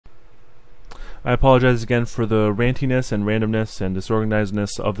I apologize again for the rantiness and randomness and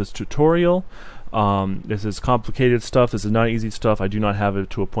disorganizedness of this tutorial. This is complicated stuff. This is not easy stuff. I do not have it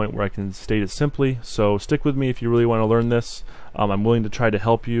to a point where I can state it simply. So stick with me if you really want to learn this. I'm willing to try to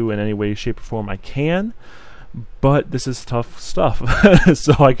help you in any way, shape, or form I can. But this is tough stuff.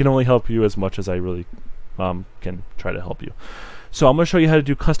 So I can only help you as much as I really can try to help you. So I'm going to show you how to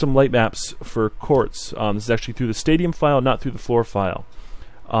do custom light maps for courts. This is actually through the stadium file, not through the floor file.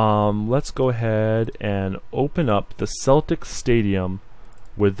 Let's go ahead and open up the Celtic Stadium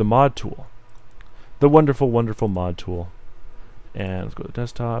with the mod tool. The wonderful, wonderful mod tool. And let's go to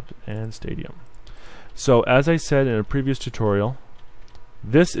desktop and stadium. So as I said in a previous tutorial,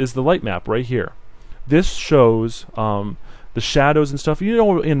 this is the light map right here. This shows the shadows and stuff. You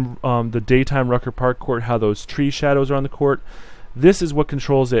know, in the daytime Rucker Park court, how those tree shadows are on the court. This is what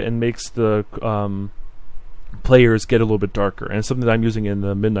controls it and makes the players get a little bit darker, and it's something that I'm using in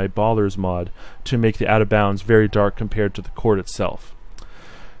the Midnight Ballers mod to make the out of bounds very dark compared to the court itself.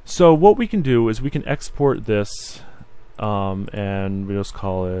 So what we can do is we can export this and we just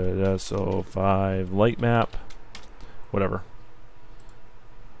call it SO5 light map, whatever.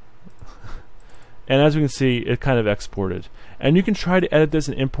 And as we can see, it kind of exported. And you can try to edit this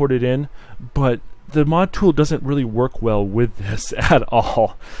and import it in, but the mod tool doesn't really work well with this at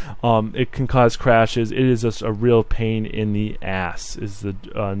all. It can cause crashes. It is just a real pain in the ass, is the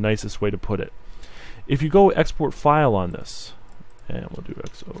nicest way to put it. If you go export file on this, and we'll do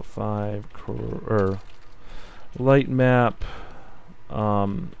XO5 or light map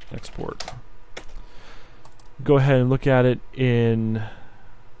export. Go ahead and look at it in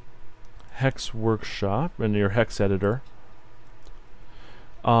Hex Workshop in your Hex editor.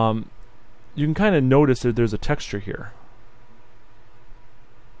 You can kind of notice that there's a texture here,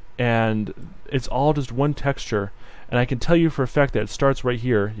 and it's all just one texture, and I can tell you for a fact that it starts right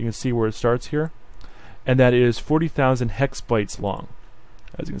here. You can see where it starts here, and that is 40,000 hex bytes long,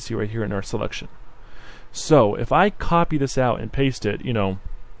 as you can see right here in our selection. So if I copy this out and paste it, you know,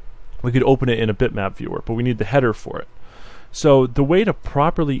 we could open it in a bitmap viewer, but we need the header for it. So the way to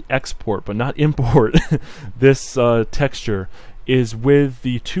properly export but not import this texture is with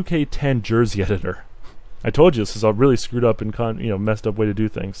the 2K10 Jersey editor. I told you this is a really screwed up and messed up way to do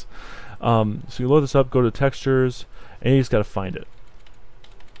things. So you load this up, go to textures, and you just got to find it.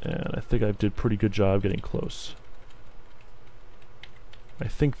 And I think I did a pretty good job getting close. I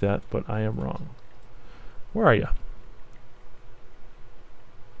think that, but I am wrong. Where are you?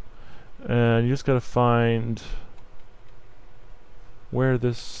 And you just got to find where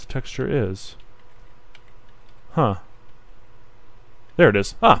this texture is. Huh. There it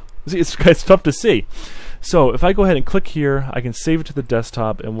is. Ah, see, it's tough to see. So if I go ahead and click here, I can save it to the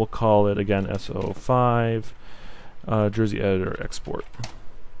desktop, and we'll call it again SO5 Jersey Editor Export.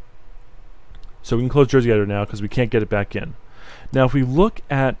 So we can close Jersey Editor now because we can't get it back in. Now if we look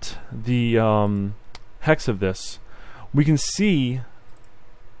at the hex of this, we can see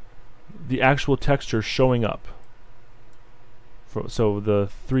the actual texture showing up. So the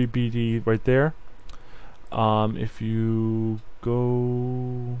 3BD right there. If you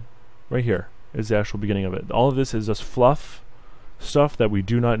go right here is the actual beginning of it. All of this is just fluff stuff that we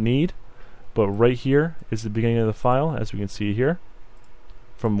do not need, but right here is the beginning of the file, as we can see here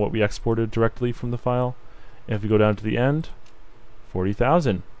from what we exported directly from the file. And if we go down to the end,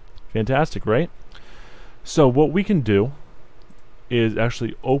 40,000. Fantastic, right? So what we can do is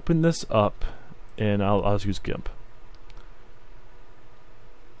actually open this up, and I'll just use GIMP.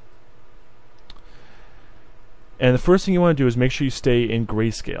 And the first thing you want to do is make sure you stay in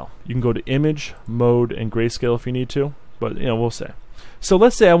grayscale. You can go to image, mode, and grayscale if you need to, but we'll say. So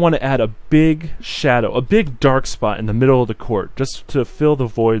let's say I want to add a big shadow, a big dark spot in the middle of the court, just to fill the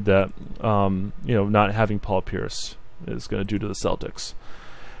void that not having Paul Pierce is going to do to the Celtics.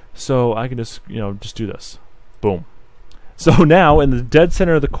 So I can just just do this. Boom. So now in the dead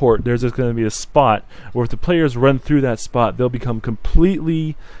center of the court, there's just going to be a spot where if the players run through that spot, they'll become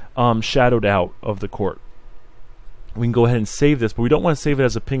completely shadowed out of the court. We can go ahead and save this, but we don't want to save it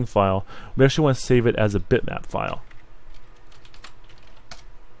as a ping file. We actually want to save it as a bitmap file.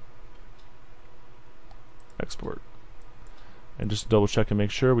 Export. And just double check and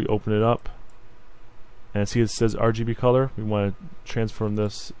make sure we open it up. And see it says RGB color. We want to transform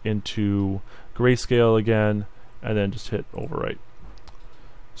this into grayscale again, and then just hit overwrite.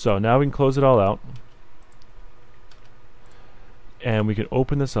 So now we can close it all out. And we can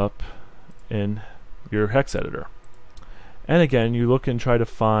open this up in your hex editor. And again, you look and try to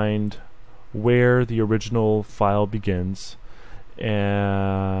find where the original file begins.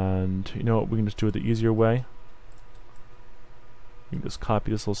 And you know what, we can just do it the easier way. You can just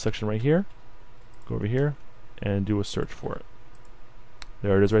copy this little section right here, go over here and do a search for it.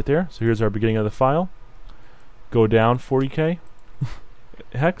 There it is right there. So here's our beginning of the file. Go down 40k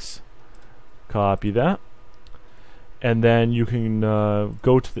hex, copy that, and then you can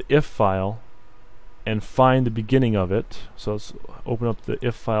go to the if file and find the beginning of it. So let's open up the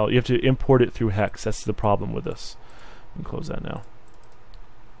if file. You have to import it through hex. That's the problem with this. Let me close that now.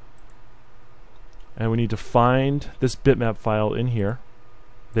 And we need to find this bitmap file in here.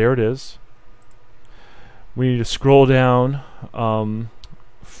 There it is. We need to scroll down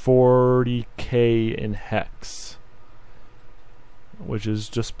 40k in hex, which is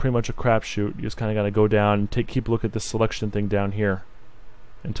just pretty much a crapshoot. You just kind of got to go down and keep a look at this selection thing down here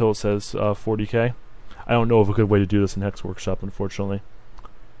until it says 40k. I don't know of a good way to do this in Hex Workshop, unfortunately.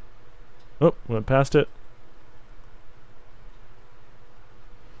 Oh, went past it.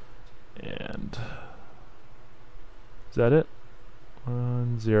 And is that it?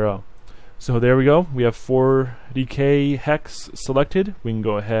 1, 0. So there we go. We have 40k hex selected. We can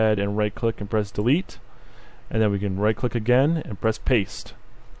go ahead and right click and press delete. And then we can right click again and press paste.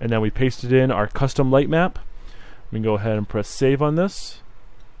 And then we pasted in our custom light map. We can go ahead and press save on this.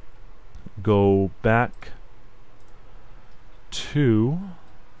 Go back to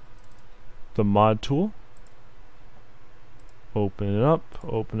the mod tool. Open it up,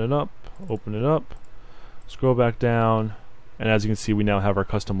 open it up, open it up. Scroll back down. And as you can see, we now have our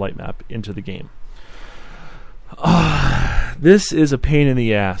custom light map into the game. This is a pain in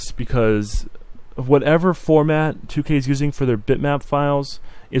the ass because whatever format 2K is using for their bitmap files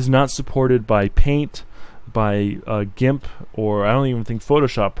is not supported by Paint, by GIMP, or I don't even think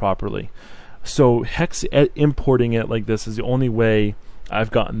Photoshop properly. So Hex importing it like this is the only way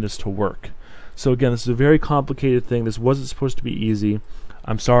I've gotten this to work. So again, this is a very complicated thing. This wasn't supposed to be easy.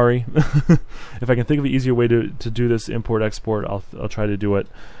 I'm sorry. If I can think of an easier way to do this import-export, I'll try to do it.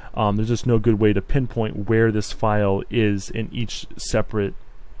 There's just no good way to pinpoint where this file is in each separate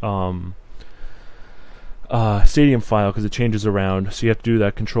Stadium file because it changes around. So you have to do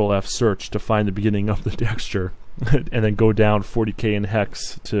that Control-F search to find the beginning of the texture and then go down 40k in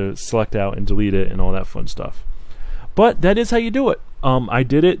hex to select out and delete it and all that fun stuff. But that is how you do it. I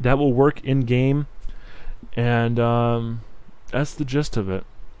did it. That will work in-game. And that's the gist of it.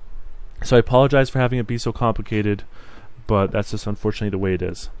 So I apologize for having it be so complicated, but that's just unfortunately the way it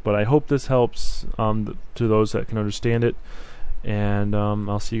is. But I hope this helps to those that can understand it, and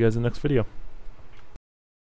I'll see you guys in the next video.